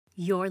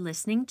You're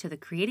listening to the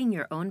Creating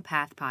Your Own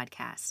Path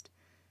podcast,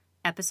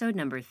 episode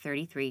number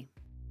 33.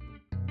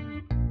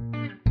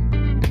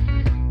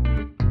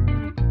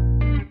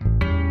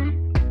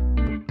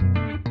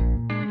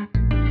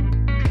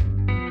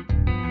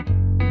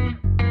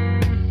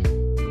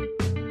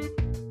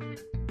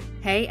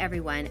 Hey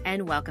everyone,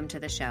 and welcome to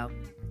the show.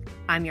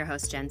 I'm your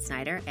host, Jen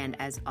Snyder, and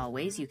as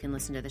always, you can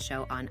listen to the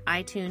show on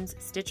iTunes,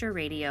 Stitcher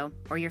Radio,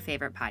 or your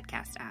favorite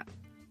podcast app.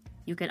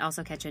 You can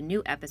also catch a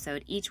new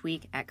episode each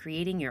week at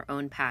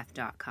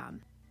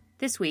creatingyourownpath.com.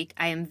 This week,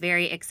 I am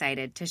very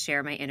excited to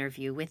share my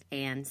interview with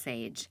Anne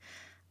Sage.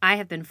 I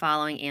have been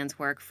following Anne's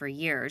work for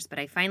years, but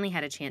I finally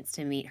had a chance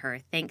to meet her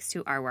thanks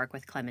to our work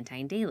with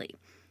Clementine Daily.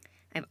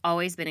 I've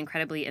always been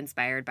incredibly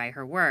inspired by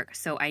her work,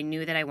 so I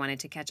knew that I wanted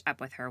to catch up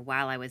with her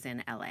while I was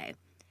in LA.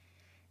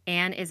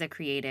 Anne is a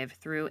creative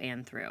through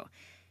and through.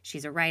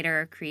 She's a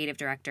writer, creative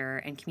director,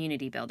 and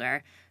community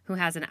builder who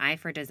has an eye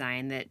for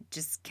design that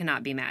just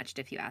cannot be matched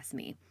if you ask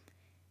me.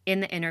 In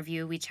the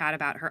interview, we chat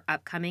about her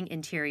upcoming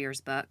interiors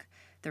book,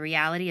 the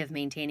reality of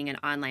maintaining an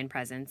online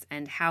presence,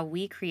 and how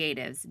we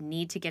creatives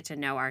need to get to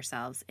know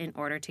ourselves in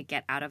order to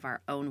get out of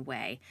our own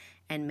way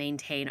and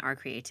maintain our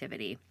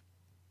creativity.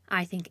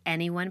 I think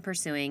anyone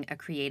pursuing a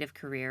creative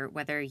career,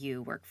 whether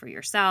you work for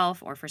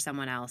yourself or for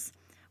someone else,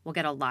 will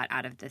get a lot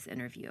out of this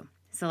interview.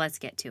 So let's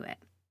get to it.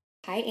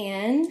 Hi,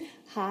 Anne.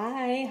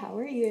 Hi, how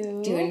are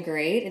you? Doing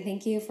great, and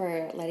thank you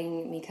for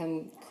letting me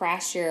come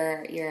crash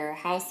your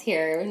house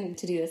here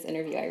to do this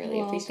interview. I really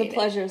appreciate it. The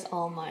pleasure's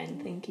all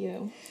mine. Thank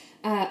you.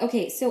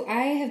 Okay, so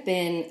I have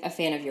been a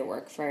fan of your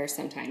work for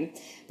some time,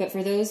 but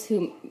for those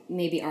who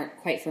maybe aren't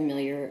quite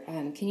familiar,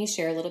 can you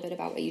share a little bit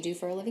about what you do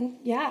for a living?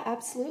 Yeah,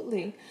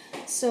 absolutely.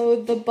 So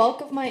the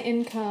bulk of my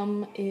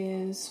income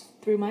is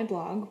through my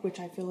blog, which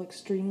I feel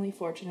extremely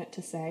fortunate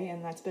to say,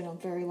 and that's been a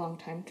very long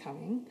time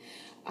coming.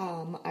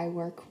 I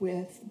work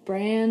with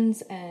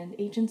brands and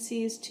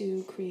agencies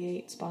to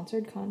create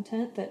sponsored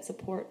content that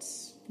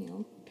supports,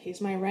 pays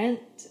my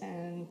rent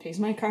and pays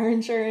my car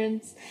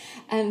insurance.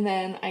 And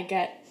then I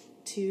get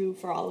to,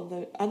 for all of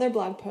the other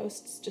blog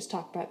posts, just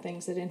talk about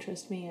things that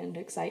interest me and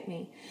excite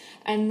me.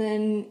 And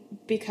then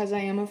because I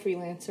am a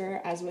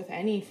freelancer, as with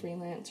any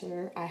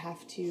freelancer, I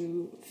have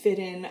to fit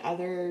in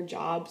other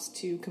jobs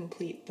to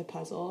complete the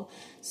puzzle.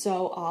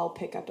 So I'll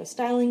pick up a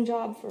styling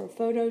job for a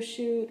photo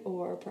shoot,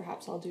 or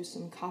perhaps I'll do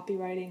some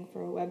copywriting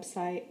for a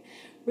website.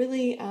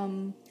 Really,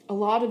 a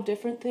lot of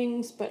different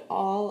things, but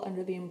all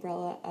under the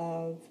umbrella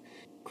of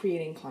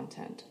creating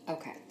content.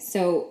 Okay.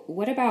 So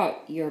what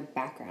about your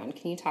background?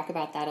 Can you talk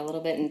about that a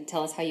little bit and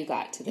tell us how you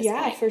got to this point?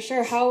 Yeah, for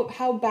sure.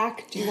 How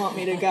back do you want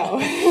me to go?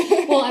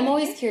 Well, I'm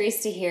always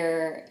curious to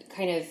hear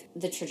kind of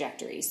the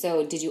trajectory.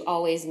 So did you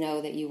always know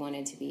that you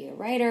wanted to be a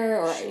writer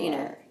or,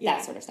 Sure.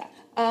 that sort of stuff?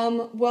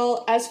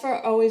 Well, as for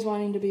always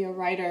wanting to be a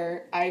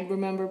writer, I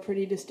remember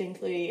pretty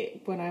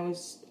distinctly when I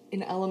was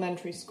in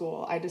elementary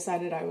school, I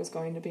decided I was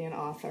going to be an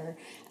author,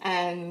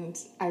 and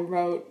I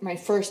wrote my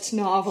first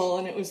novel,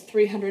 and it was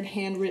 300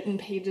 handwritten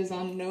pages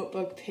on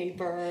notebook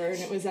paper, and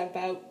it was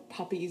about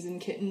puppies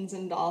and kittens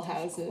and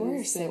dollhouses. Of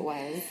course it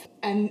was.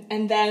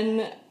 And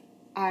then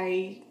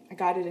I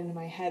got it into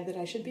my head that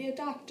I should be a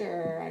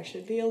doctor, I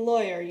should be a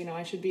lawyer,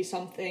 I should be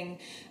something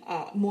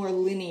more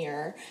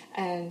linear,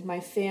 and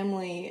my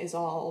family is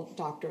all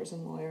doctors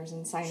and lawyers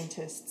and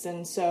scientists,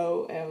 and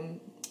so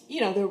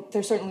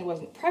there certainly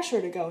wasn't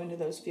pressure to go into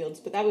those fields,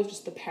 but that was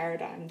just the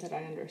paradigm that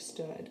I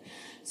understood.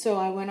 So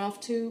I went off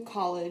to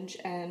college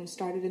and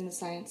started in the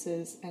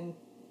sciences, and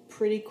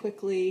pretty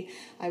quickly,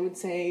 I would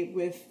say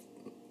with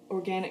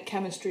organic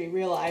chemistry,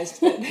 realized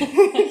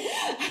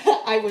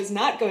that I was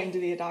not going to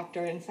be a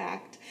doctor, in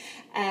fact.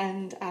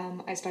 And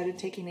I started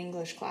taking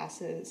English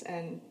classes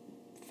and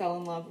fell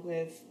in love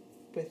with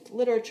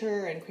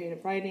literature and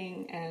creative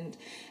writing, and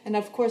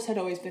of course had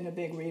always been a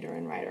big reader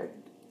and writer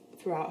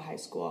throughout high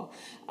school.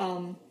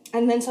 And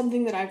then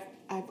something that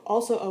I've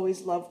also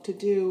always loved to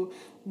do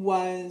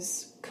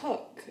was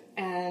cook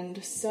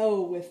and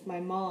sew with my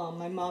mom.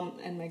 My mom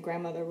and my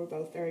grandmother were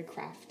both very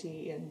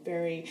crafty and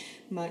very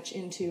much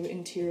into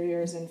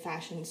interiors and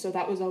fashion, so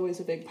that was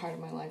always a big part of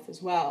my life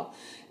as well.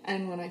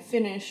 And when I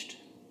finished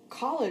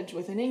college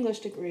with an English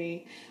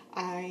degree,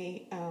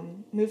 I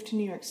moved to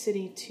New York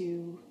City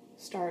to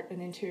start an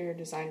interior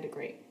design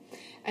degree.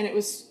 And it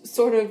was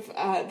sort of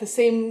the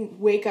same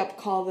wake-up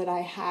call that I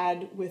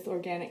had with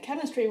organic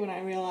chemistry when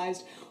I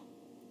realized,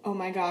 oh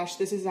my gosh,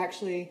 this is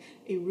actually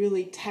a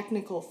really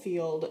technical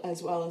field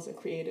as well as a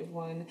creative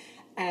one,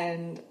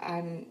 and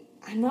I'm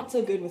not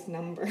so good with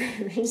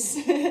numbers.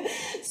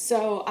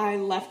 So I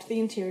left the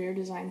interior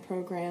design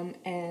program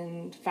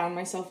and found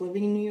myself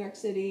living in New York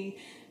City,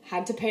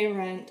 had to pay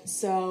rent,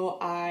 so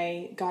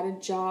I got a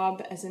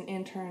job as an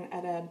intern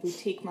at a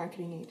boutique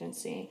marketing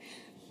agency.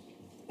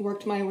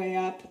 Worked my way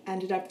up,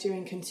 ended up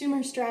doing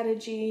consumer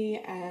strategy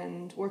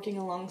and working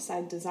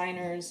alongside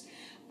designers,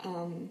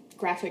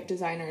 graphic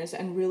designers,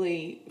 and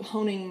really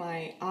honing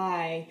my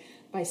eye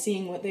by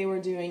seeing what they were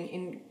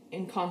doing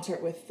in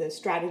concert with the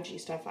strategy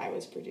stuff I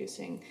was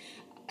producing.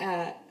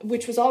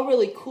 which was all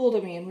really cool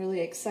to me and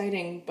really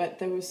exciting, but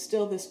there was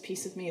still this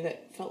piece of me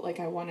that felt like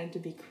I wanted to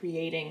be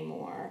creating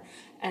more.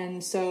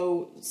 And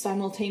so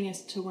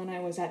simultaneous to when I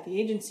was at the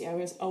agency, I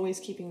was always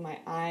keeping my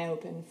eye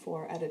open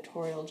for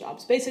editorial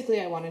jobs.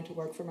 Basically, I wanted to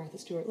work for Martha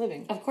Stewart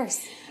Living. Of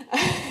course.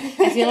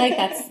 I feel like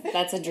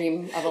that's a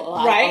dream of a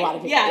lot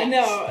of people. Yeah,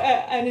 no,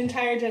 an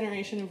entire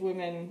generation of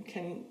women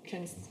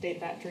can state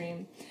that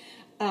dream.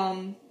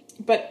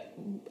 But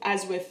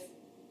as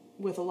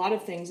with a lot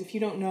of things, if you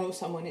don't know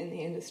someone in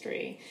the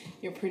industry,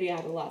 you're pretty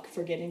out of luck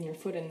for getting your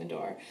foot in the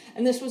door.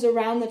 And this was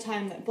around the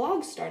time that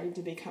blogs started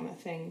to become a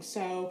thing.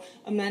 So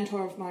a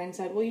mentor of mine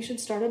said, well, you should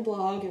start a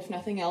blog. If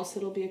nothing else,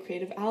 it'll be a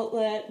creative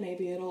outlet.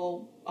 Maybe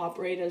it'll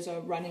operate as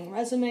a running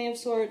resume of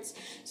sorts.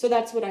 So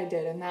that's what I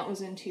did, and that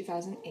was in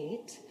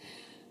 2008.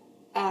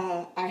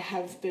 I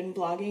have been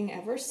blogging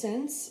ever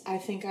since. I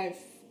think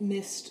I've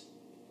missed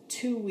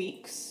 2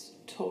 weeks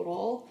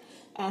total.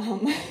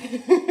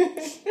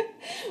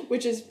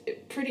 Which is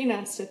pretty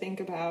nuts to think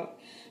about.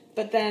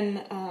 But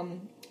then,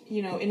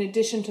 in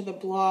addition to the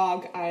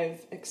blog,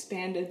 I've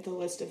expanded the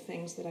list of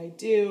things that I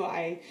do.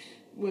 I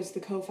was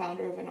the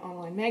co-founder of an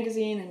online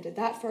magazine and did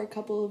that for a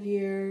couple of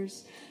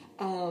years.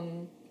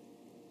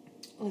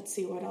 Let's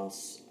see what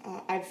else.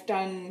 I've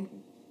done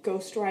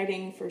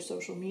ghostwriting for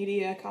social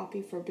media,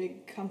 copy for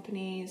big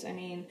companies. I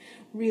mean,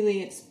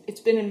 really, it's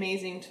been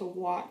amazing to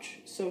watch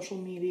social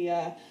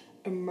media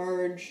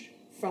emerge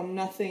from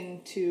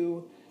nothing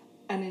to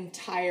an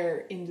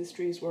entire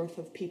industry's worth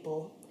of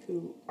people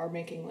who are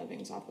making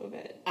livings off of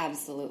it.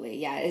 Absolutely,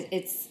 yeah.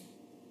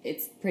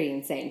 It's pretty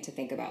insane to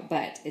think about,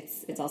 but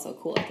it's also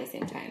cool at the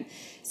same time.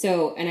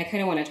 So, and I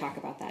kind of want to talk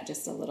about that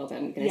just a little bit.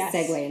 I'm going to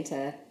segue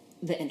into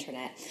the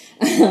internet.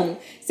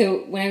 So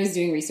when I was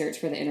doing research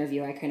for the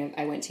interview,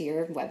 I went to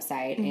your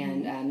website,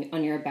 and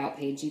on your About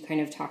page, you kind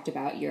of talked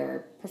about your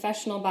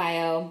professional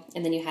bio,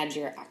 and then you had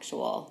your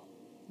actual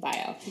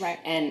bio. Right.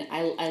 And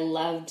I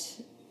loved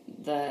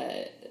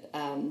the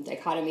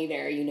dichotomy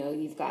there.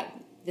 You've got,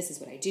 this is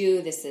what I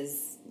do, this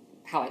is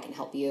how I can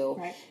help you.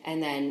 Right.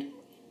 And then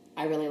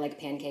I really like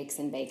pancakes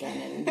and bacon,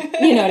 and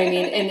you know what I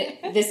mean?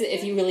 And this,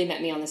 if you really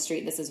met me on the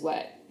street, this is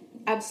what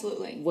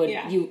absolutely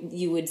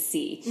you would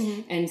see.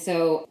 Mm-hmm. And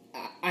so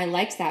I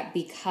liked that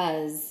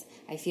because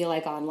I feel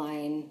like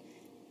online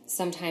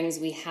sometimes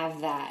we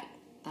have that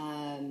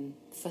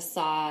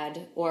facade,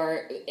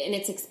 and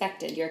it's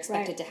expected. You're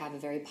expected to have a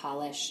very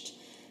polished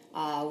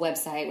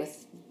website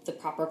with the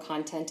proper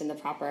content and the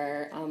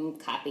proper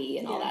copy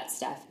and all that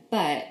stuff.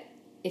 But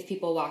if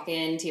people walk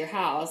into your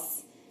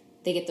house,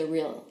 they get the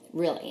real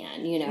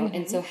Anne, Mm-hmm.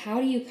 And so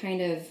how do you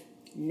kind of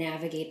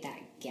navigate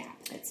that gap?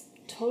 It's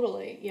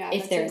totally, yeah.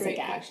 If there's a great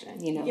gap,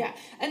 question. Yeah.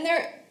 And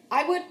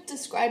I would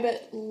describe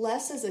it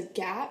less as a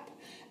gap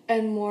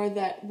and more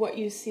that what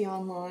you see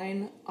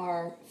online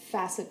are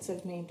facets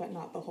of me, but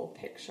not the whole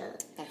picture.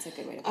 That's a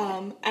good way to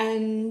put it.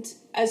 And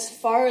as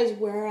far as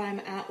where I'm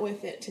at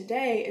with it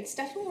today, it's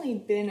definitely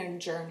been a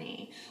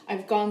journey.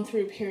 I've gone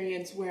through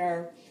periods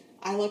where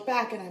I look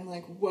back and I'm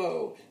like,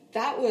 whoa,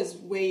 that was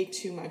way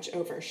too much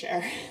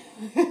overshare.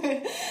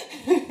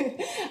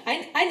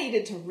 I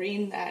needed to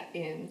rein that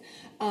in,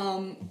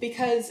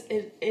 because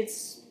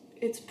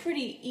it's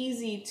pretty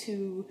easy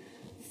to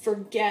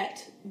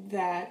forget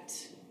that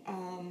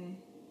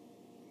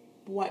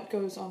what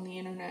goes on the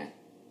internet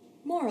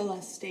more or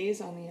less stays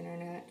on the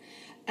internet,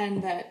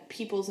 and that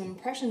people's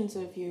impressions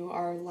of you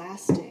are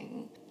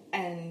lasting.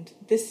 And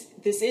this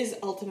is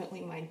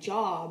ultimately my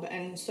job,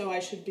 and so I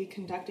should be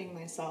conducting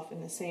myself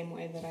in the same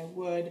way that I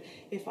would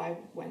if I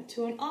went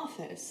to an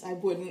office. I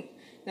wouldn't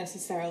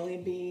necessarily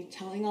be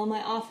telling all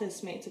my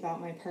office mates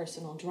about my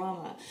personal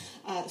drama.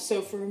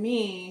 So for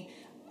me,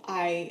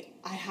 I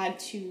had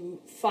to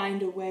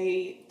find a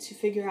way to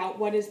figure out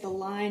what is the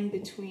line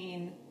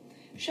between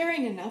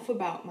sharing enough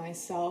about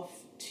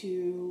myself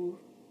to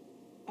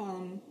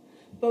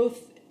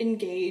both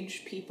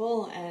engage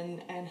people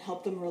and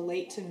help them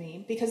relate to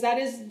me, because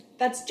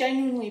that's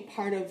genuinely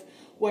part of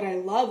what I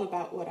love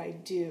about what I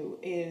do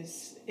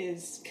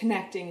is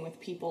connecting with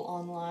people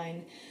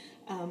online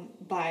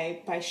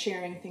by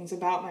sharing things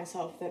about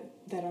myself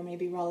that are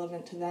maybe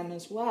relevant to them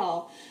as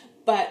well,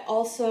 but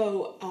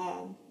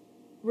also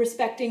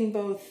respecting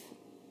both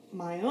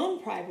my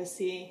own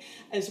privacy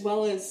as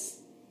well as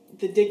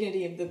the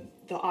dignity of the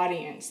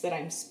audience that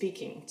I'm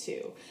speaking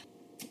to.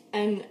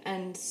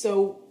 And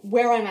so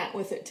where I'm at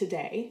with it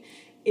today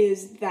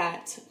is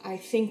that I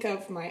think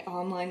of my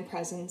online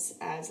presence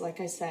as,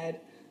 like I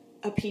said,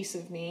 a piece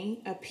of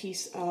me, a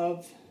piece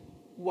of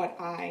what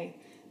I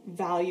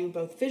value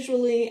both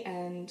visually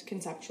and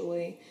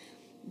conceptually.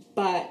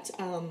 But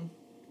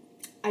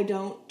I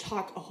don't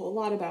talk a whole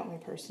lot about my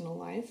personal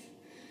life.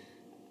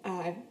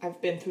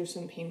 I've been through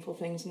some painful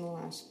things in the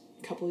last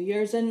couple of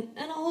years, and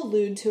I'll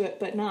allude to it,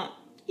 but not,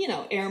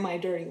 air my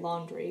dirty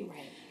laundry.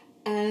 Right.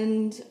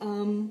 And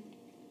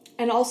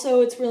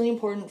also it's really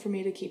important for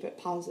me to keep it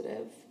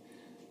positive.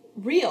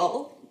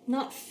 Real,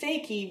 not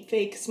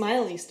fake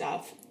smiley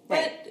stuff,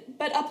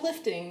 but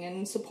uplifting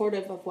and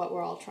supportive of what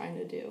we're all trying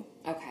to do.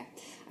 Okay.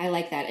 I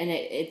like that. And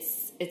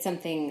it's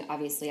something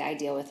obviously I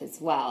deal with as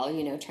well,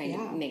 trying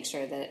to make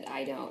sure that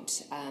I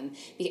don't,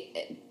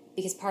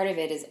 because part of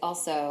it is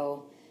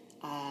also,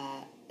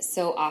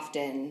 so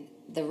often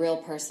the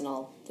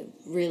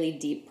really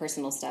deep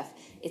personal stuff,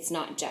 it's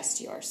not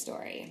just your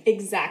story.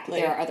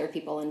 Exactly. There are other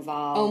people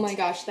involved. Oh my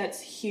gosh, that's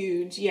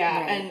huge.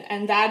 Yeah. Right.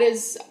 And that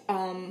is,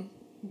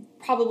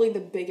 probably the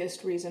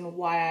biggest reason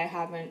why I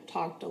haven't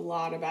talked a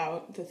lot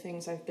about the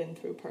things I've been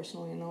through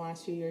personally in the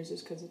last few years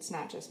is because it's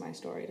not just my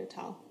story to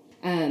tell.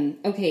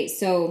 Okay,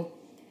 so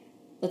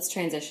let's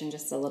transition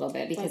just a little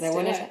bit because I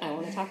want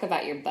to talk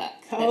about your book.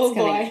 Oh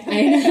boy.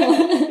 I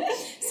know.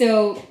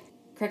 So,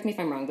 correct me if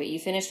I'm wrong, but you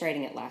finished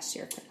writing it last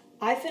year.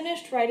 I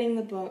finished writing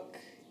the book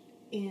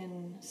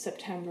in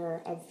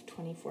September of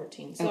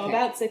 2014, so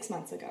about 6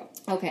 months ago.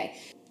 Okay.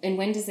 And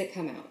when does it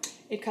come out?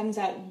 It comes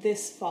out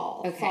this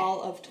fall,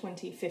 fall of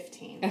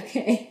 2015.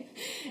 Okay.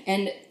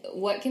 And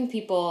what can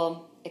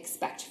people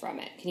expect from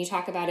it? Can you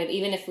talk about it,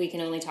 even if we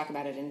can only talk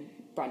about it in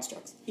broad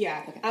strokes?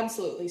 Yeah,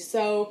 absolutely.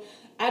 So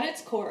at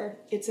its core,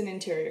 it's an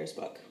interiors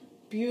book.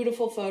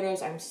 Beautiful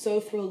photos. I'm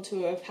so thrilled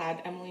to have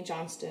had Emily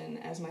Johnston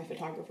as my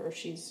photographer.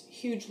 She's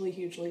hugely,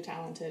 hugely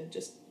talented.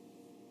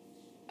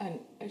 And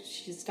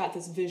she's got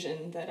this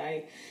vision that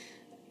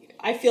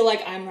I feel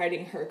like I'm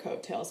writing her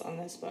coattails on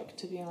this book,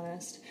 to be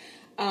honest.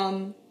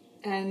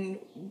 And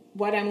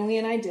what Emily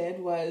and I did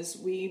was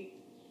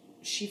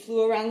she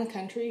flew around the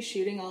country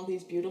shooting all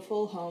these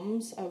beautiful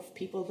homes of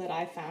people that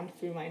I found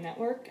through my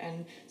network.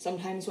 And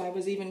sometimes I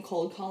was even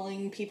cold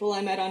calling people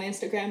I met on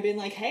Instagram being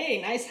like, hey,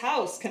 nice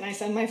house. Can I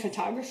send my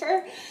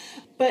photographer?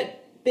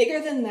 But bigger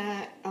than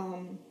that,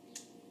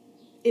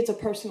 it's a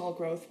personal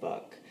growth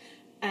book.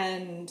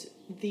 And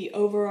the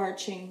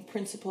overarching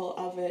principle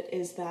of it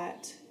is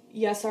that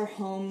yes, our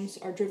homes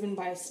are driven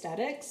by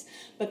aesthetics,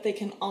 but they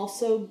can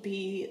also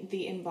be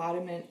the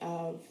embodiment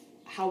of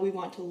how we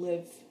want to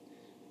live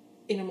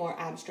in a more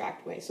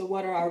abstract way. So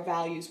what are our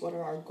values? What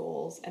are our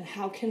goals? And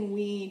how can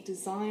we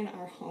design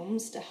our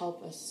homes to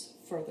help us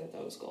further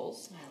those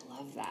goals? I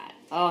love that.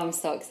 Oh, I'm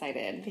so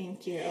excited.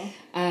 Thank you.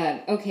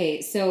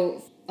 Okay,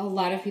 so a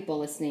lot of people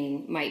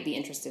listening might be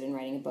interested in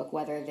writing a book,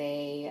 whether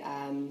they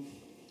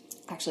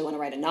actually want to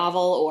write a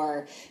novel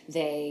or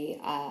they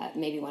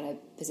maybe want to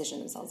position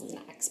themselves as an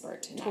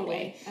expert in that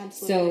way.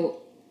 Absolutely.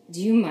 So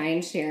do you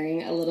mind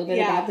sharing a little bit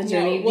about the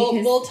journey?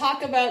 We'll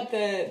talk about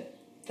the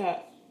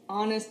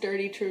honest,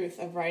 dirty truth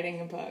of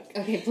writing a book.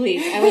 Okay,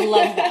 please. I would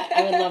love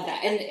that.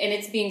 And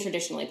it's being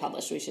traditionally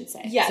published, we should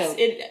say. Yes,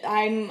 so,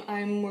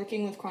 I'm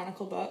working with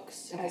Chronicle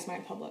Books as my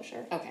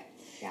publisher. Okay.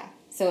 Yeah.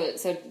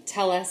 So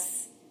tell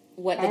us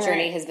what the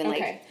journey has been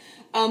like.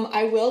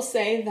 I will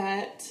say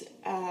that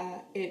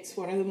it's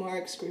one of the more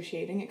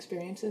excruciating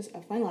experiences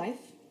of my life.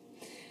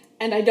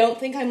 And I don't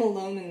think I'm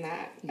alone in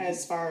that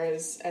as far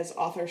as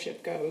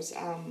authorship goes.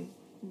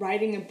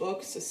 Writing a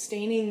book,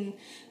 sustaining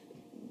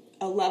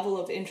a level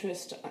of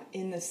interest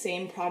in the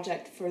same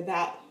project for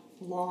that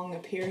long a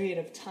period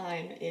of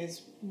time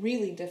is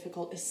really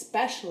difficult,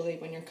 especially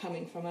when you're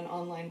coming from an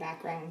online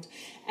background.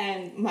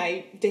 And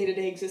my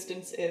day-to-day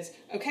existence is,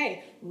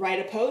 okay, write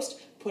a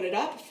post, put it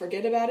up,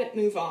 forget about it,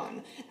 move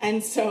on.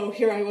 And so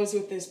here I was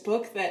with this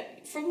book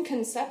that from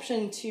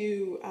conception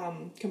to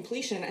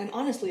completion, and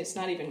honestly it's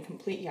not even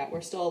complete yet, we're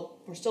still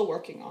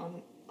working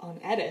on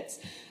edits,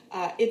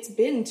 it's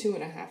been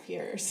 2.5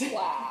 years.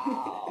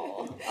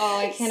 Wow. Oh,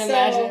 I can't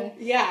imagine.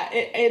 Yeah,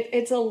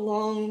 it's a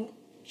long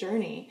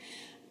journey.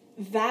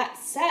 That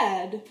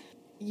said,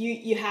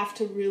 you have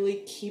to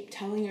really keep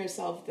telling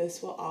yourself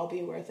this will all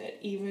be worth it,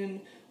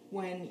 even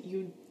when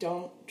you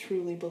don't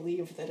truly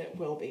believe that it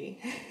will be.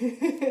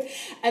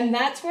 And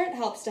that's where it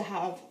helps to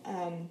have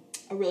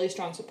a really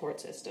strong support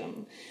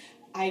system.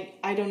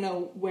 I don't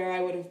know where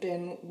I would have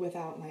been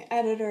without my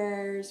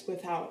editors,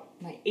 without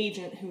my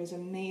agent, who was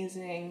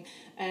amazing,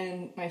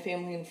 and my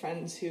family and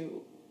friends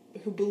who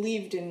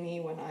believed in me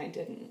when I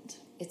didn't.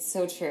 It's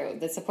so true.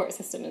 The support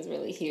system is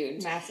really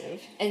huge.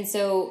 Massive. And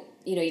so,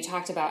 you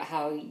talked about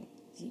how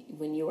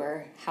when you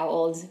were, how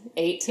old?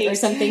 8 or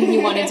something,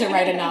 you wanted to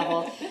write a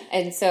novel.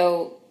 And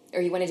so,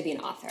 or you wanted to be an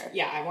author.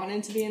 Yeah, I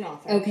wanted to be an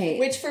author. Okay.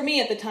 Which for me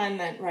at the time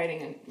meant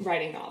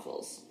writing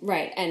novels.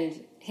 Right,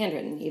 and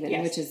handwritten even,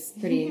 yes. Which is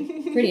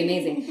pretty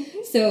amazing.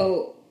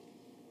 So,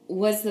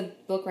 was the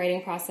book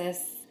writing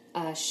process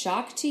a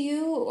shock to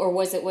you, or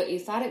was it what you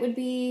thought it would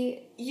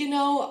be?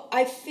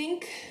 I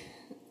think,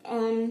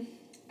 and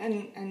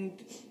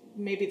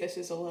maybe this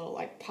is a little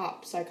like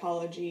pop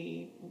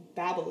psychology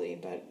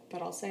babbly,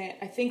 but I'll say it.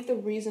 I think the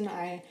reason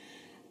I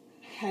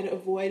had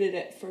avoided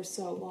it for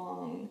so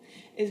long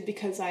is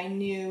because I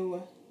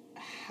knew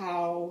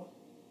how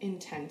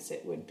intense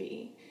it would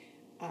be.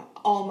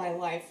 All my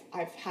life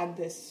I've had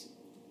this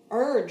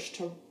urge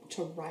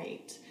to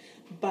write,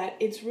 but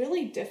it's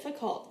really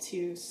difficult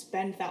to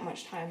spend that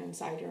much time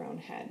inside your own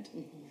head.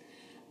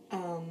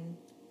 Mm-hmm.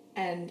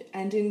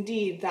 And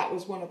indeed, that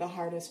was one of the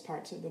hardest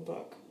parts of the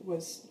book,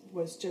 was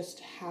just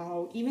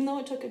how, even though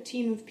it took a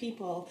team of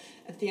people,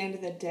 at the end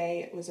of the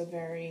day, it was a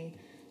very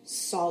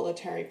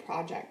solitary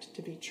project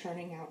to be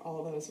churning out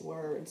all those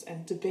words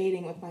and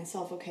debating with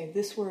myself, okay,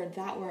 this word,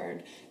 that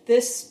word,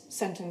 this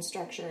sentence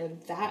structure,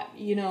 that,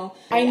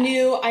 I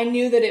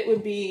knew that it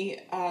would be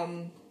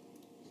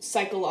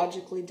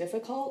psychologically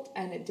difficult,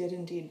 and it did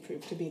indeed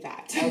prove to be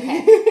that.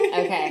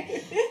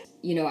 Okay.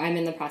 I'm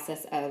in the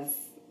process of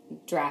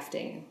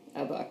drafting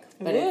a book,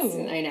 but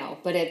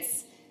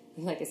it's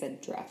like I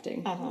said,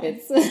 drafting.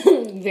 It's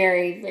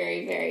very,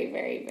 very, very,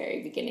 very,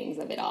 very beginnings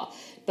of it all.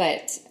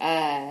 But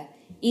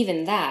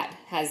even that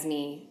has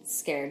me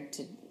scared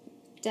to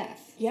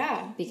death.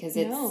 Yeah. Because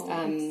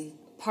it's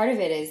part of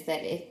it is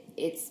that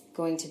it's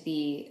going to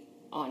be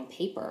on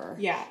paper.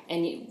 Yeah.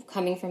 And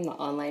coming from the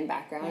online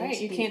background. Right,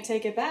 you can't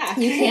take it back.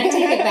 You can't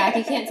take it back.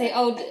 You can't say,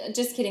 oh,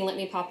 just kidding, let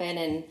me pop in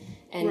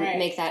and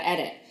make that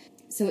edit.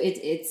 So it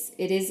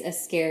is a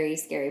scary,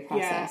 scary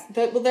process.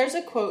 Yeah. There's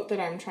a quote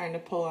that I'm trying to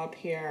pull up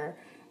here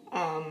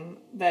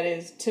that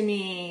is, to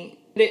me,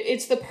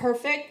 it's the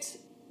perfect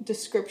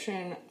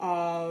description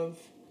of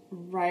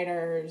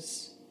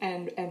writers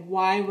and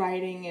why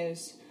writing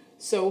is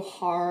so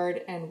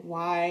hard and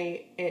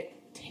why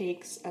it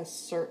takes a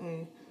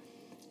certain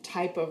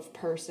type of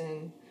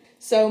person.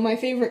 So my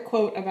favorite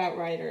quote about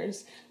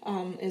writers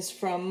is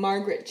from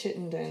Margaret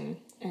Chittenden.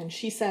 And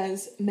she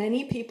says,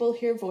 "Many people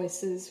hear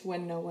voices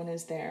when no one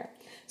is there.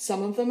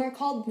 Some of them are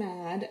called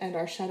mad and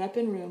are shut up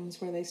in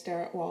rooms where they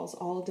stare at walls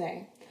all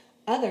day.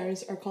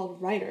 Others are called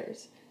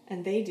writers,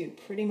 and they do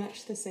pretty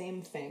much the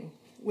same thing,"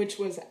 which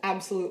was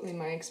absolutely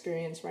my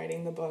experience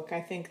writing the book.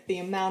 I think the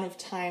amount of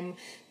time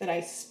that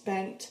I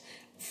spent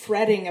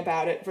fretting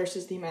about it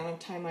versus the amount of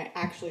time I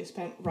actually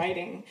spent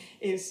writing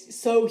is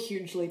so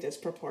hugely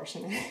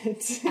disproportionate.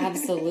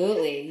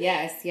 Absolutely.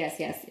 Yes.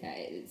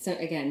 So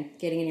again,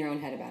 getting in your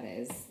own head about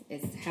it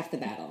is half the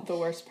battle. The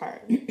worst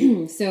part.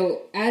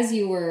 So as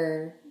you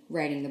were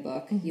writing the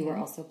book, you were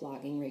also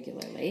blogging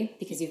regularly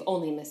because you've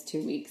only missed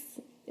 2 weeks.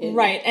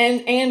 Right,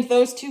 and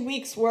those 2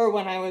 weeks were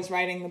when I was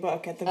writing the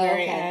book at the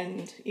very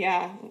end.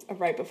 Yeah,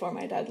 right before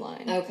my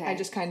deadline. Okay. I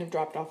just kind of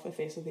dropped off the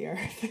face of the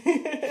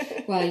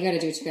earth. Well, you got to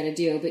do what you got to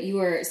do. But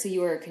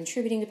you were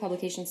contributing to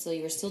publications still.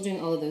 You were still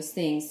doing all of those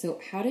things. So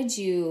how did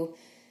you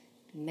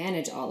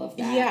manage all of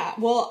that? Yeah,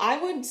 well, I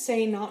would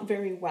say not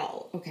very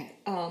well. Okay.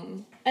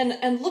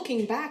 And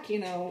looking back,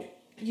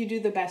 you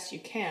do the best you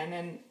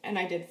can, and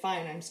I did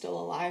fine. I'm still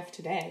alive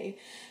today.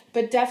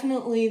 But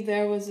definitely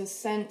there was a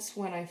sense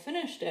when I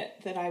finished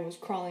it that I was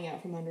crawling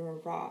out from under a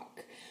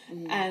rock.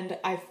 And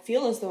I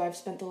feel as though I've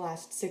spent the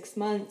last 6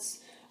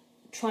 months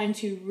trying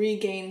to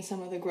regain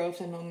some of the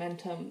growth and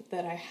momentum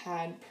that I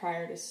had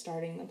prior to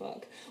starting the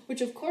book,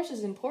 which of course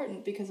is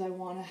important because I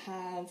want to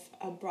have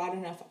a broad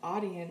enough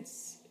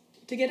audience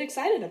to get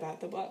excited about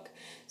the book.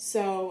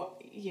 So,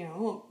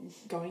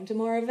 going to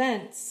more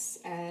events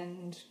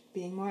and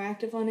being more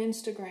active on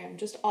Instagram,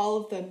 just all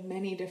of the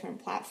many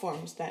different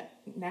platforms that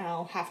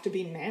now have to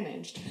be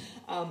managed.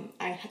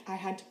 I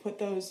had to put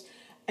those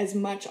as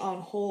much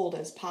on hold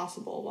as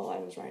possible while I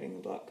was writing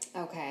the book.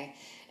 Okay.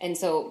 And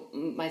so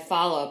my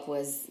follow-up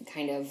was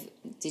kind of,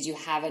 did you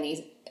have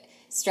any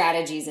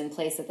strategies in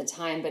place at the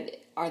time, but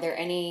are there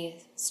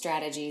any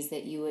strategies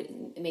that you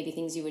would, maybe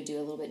things you would do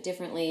a little bit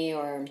differently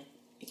or...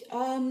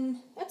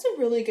 That's a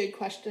really good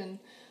question.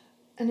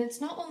 And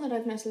it's not one that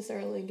I've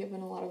necessarily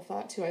given a lot of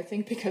thought to, I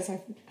think, because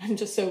I'm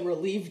just so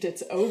relieved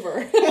it's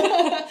over.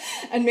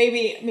 And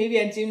maybe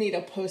I do need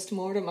a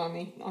post-mortem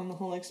on the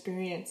whole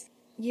experience.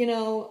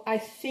 I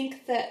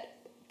think that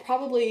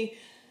probably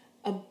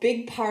a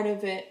big part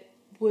of it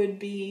would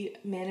be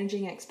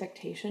managing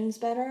expectations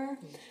better,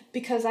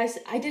 because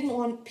I didn't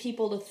want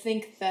people to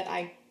think that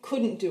I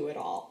couldn't do it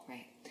all.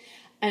 Right.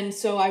 And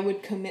so I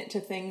would commit to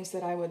things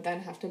that I would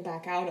then have to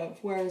back out of.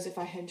 Whereas if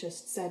I had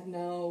just said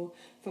no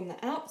from the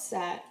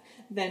outset,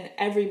 then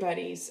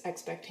everybody's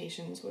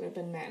expectations would have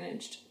been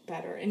managed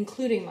better,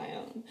 including my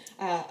own.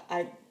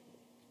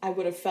 I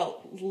would have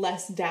felt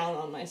less down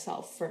on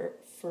myself for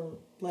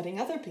letting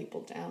other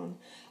people down.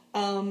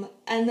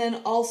 And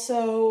then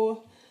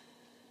also,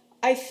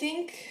 I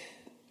think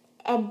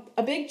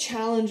a big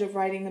challenge of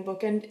writing the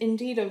book, and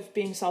indeed of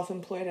being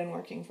self-employed and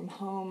working from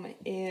home,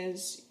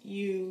 is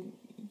you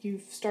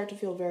start to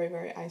feel very,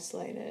 very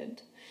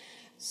isolated.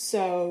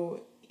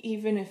 So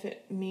even if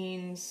it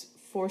means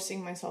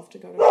forcing myself to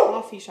go to a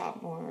coffee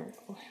shop more,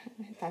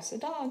 that's a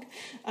dog,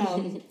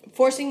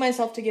 forcing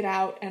myself to get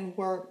out and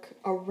work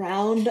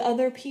around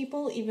other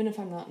people, even if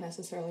I'm not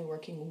necessarily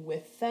working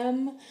with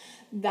them,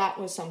 that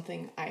was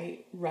something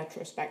I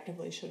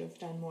retrospectively should have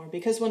done more.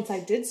 Because once I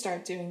did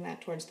start doing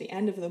that towards the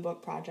end of the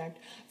book project,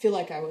 I feel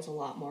like I was a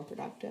lot more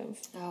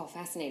productive. Oh,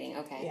 fascinating.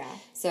 Okay. Yeah.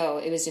 So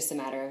it was just a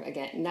matter of,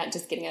 again, not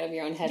just getting out of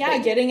your own head. Yeah,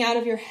 getting out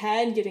of your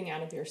head, getting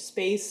out of your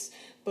space,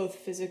 both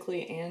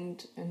physically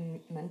and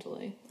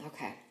mentally.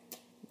 Okay.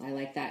 I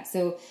like that.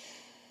 So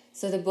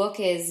the book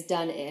is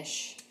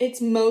done-ish. It's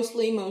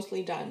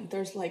mostly done.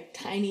 There's like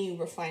tiny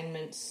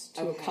refinements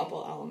to a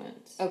couple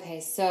elements.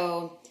 Okay,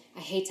 so I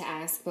hate to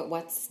ask, but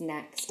what's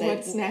next?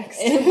 What's next?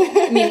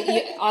 I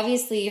mean,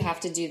 obviously you have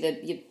to do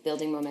the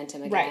building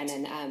momentum again, right.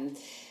 And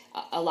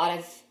a lot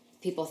of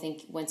people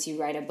think once you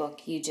write a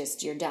book,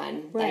 you're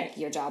done. Right. Like,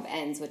 your job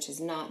ends, which is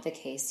not the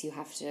case. You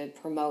have to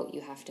promote,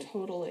 you have to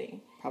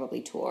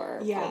probably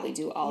tour, probably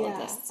do all of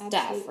this stuff,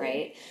 absolutely.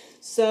 right?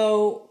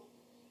 So,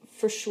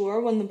 for sure,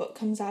 when the book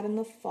comes out in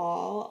the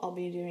fall, I'll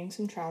be doing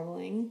some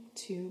traveling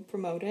to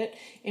promote it.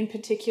 In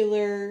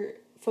particular,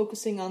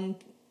 focusing on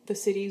the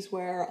cities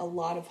where a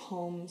lot of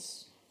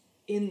homes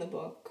in the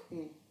book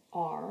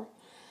are.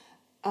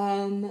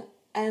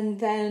 And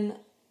then,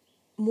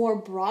 more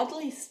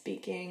broadly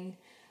speaking,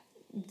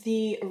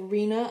 the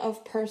arena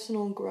of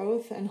personal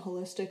growth and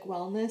holistic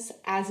wellness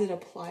as it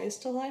applies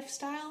to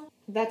lifestyle,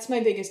 that's my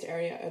biggest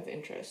area of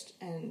interest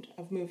and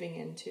of moving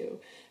into.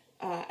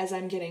 As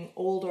I'm getting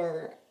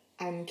older,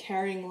 I'm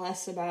caring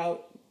less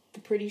about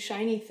the pretty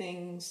shiny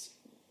things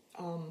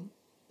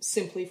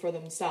simply for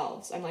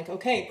themselves. I'm like,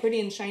 okay, pretty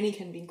and shiny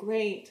can be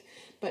great,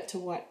 but to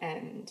what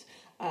end?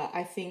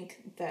 I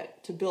think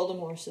that to build a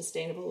more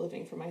sustainable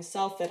living for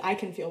myself that I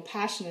can feel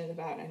passionate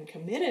about and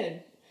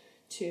committed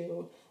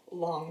to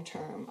long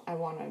term, I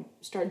want to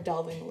start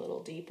delving a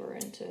little deeper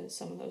into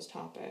some of those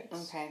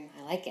topics. Okay,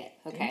 I like it.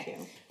 Okay. Thank you.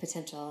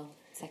 Potential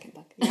second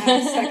book.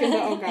 Yeah, second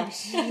book. Oh gosh.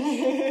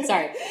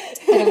 Sorry. I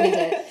don't mean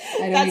to.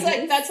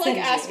 That's like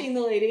asking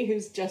the lady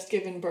who's just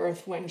given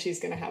birth when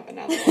she's going to have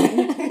another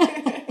one.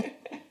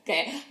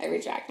 Okay, I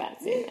retract that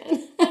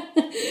statement.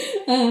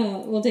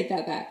 We'll take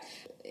that back.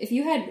 If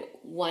you had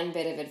one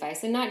bit of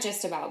advice, and not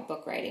just about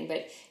book writing,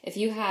 but if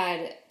you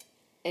had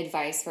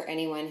advice for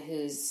anyone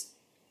who's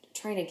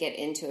trying to get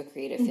into a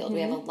creative field,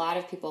 we have a lot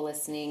of people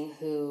listening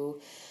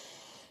who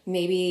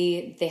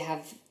maybe they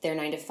have their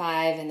 9 to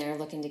 5 and they're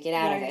looking to get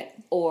out of it,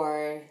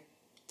 or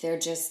they're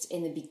just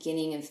in the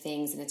beginning of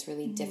things and it's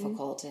really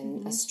difficult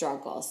and a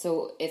struggle.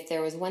 So if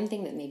there was one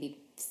thing that maybe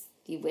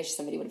you wish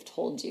somebody would have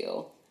told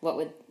you, what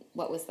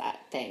was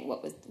that thing?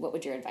 What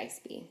would your advice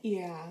be?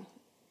 Yeah,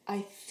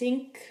 I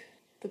think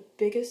the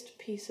biggest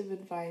piece of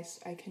advice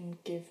I can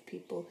give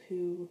people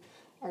who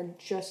are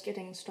just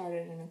getting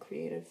started in a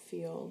creative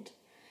field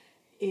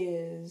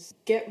is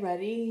get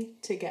ready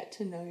to get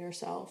to know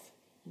yourself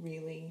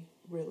really,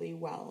 really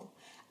well,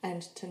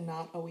 and to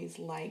not always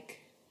like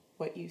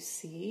what you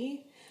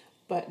see,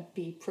 but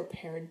be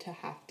prepared to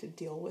have to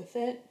deal with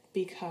it,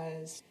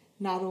 because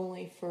not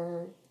only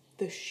for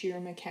the sheer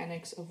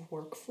mechanics of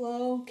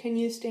workflow can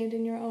you stand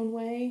in your own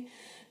way,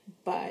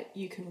 but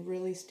you can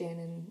really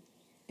stand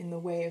in the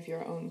way of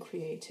your own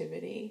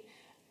creativity.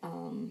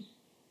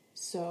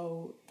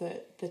 So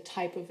the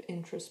type of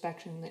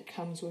introspection that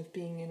comes with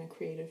being in a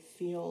creative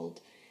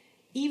field,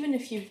 even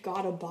if you've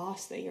got a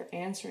boss that you're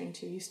answering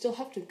to, you still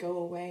have to go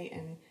away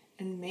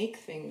and make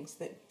things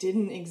that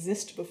didn't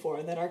exist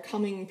before, that are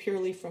coming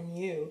purely from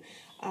you.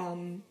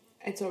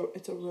 It's a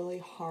really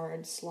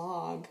hard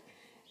slog,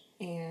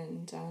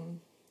 and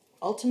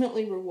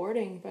ultimately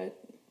rewarding, but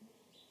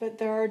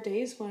there are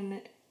days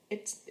when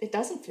it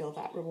doesn't feel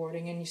that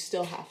rewarding and you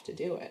still have to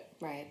do it.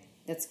 Right.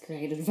 That's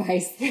great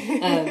advice.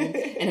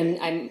 And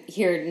I'm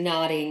here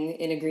nodding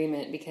in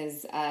agreement,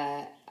 because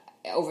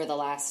over the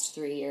last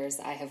 3 years,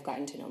 I have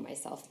gotten to know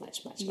myself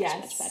much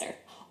better.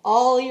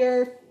 All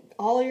your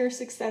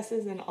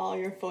successes and all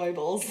your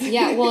foibles.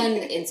 Yeah, well, and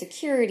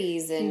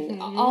insecurities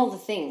and all the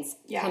things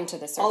come to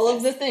the surface. All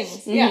of the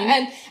things.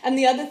 Yeah, and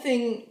the other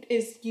thing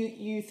is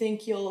you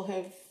think you'll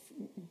have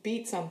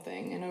beat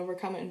something and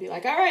overcome it and be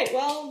like, all right,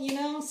 well,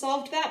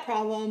 solved that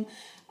problem.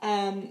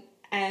 And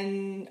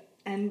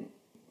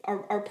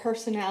our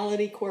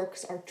personality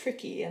quirks are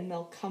tricky, and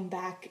they'll come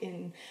back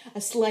in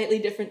a slightly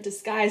different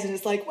disguise, and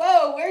it's like,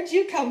 whoa, where'd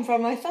you come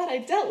from? I thought I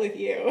dealt with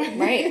you.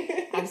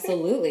 Right,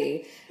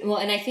 absolutely. Well,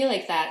 and I feel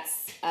like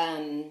that's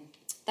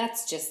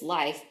just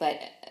life, but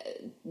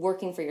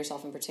working for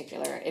yourself in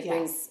particular, it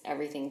brings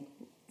everything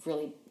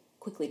really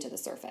quickly to the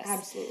surface.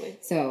 Absolutely.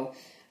 So,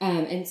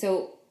 and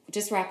so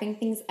just wrapping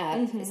things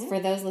up, for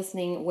those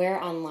listening,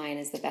 where online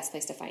is the best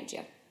place to find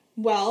you?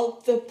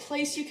 Well, the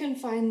place you can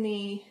find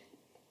me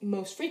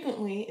most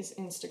frequently is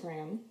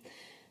Instagram,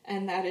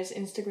 and that is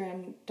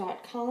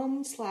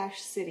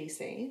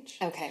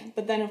instagram.com/citysage. Okay.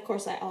 But then, of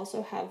course, I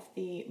also have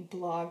the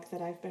blog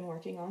that I've been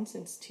working on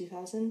since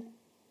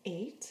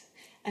 2008,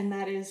 and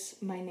that is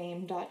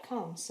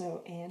myname.com,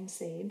 so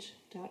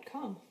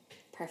AnnSage.com.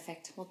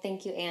 Perfect. Well,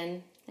 thank you,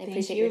 Ann. I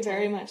appreciate Thank your you time.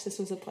 very much. This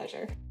was a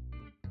pleasure.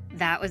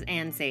 That was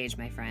Ann Sage,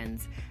 my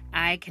friends.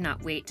 I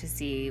cannot wait to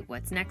see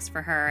what's next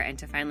for her and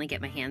to finally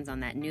get my hands on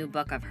that new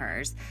book of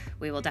hers.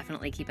 We will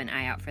definitely keep an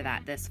eye out for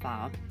that this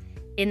fall.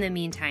 In the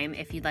meantime,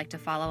 if you'd like to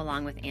follow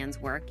along with Ann's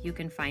work, you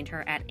can find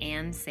her at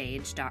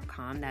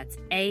AnnSage.com. That's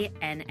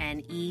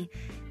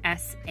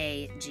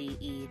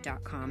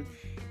ANNESAGE.com.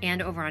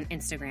 And over on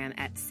Instagram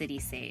at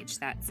CitySage.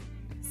 That's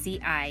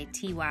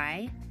CITYSAGE.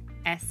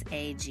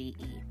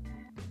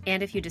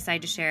 And if you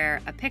decide to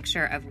share a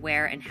picture of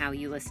where and how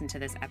you listen to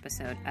this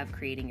episode of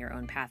Creating Your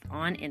Own Path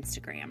on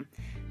Instagram,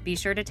 be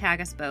sure to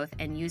tag us both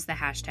and use the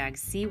hashtag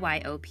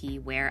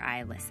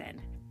CYOPWhereIListen.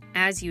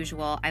 As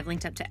usual, I've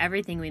linked up to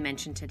everything we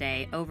mentioned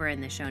today over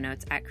in the show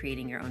notes at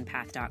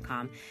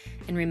creatingyourownpath.com.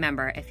 And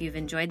remember, if you've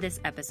enjoyed this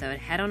episode,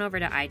 head on over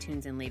to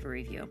iTunes and leave a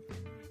review.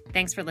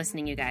 Thanks for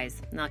listening, you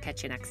guys, and I'll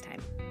catch you next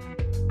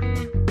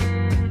time.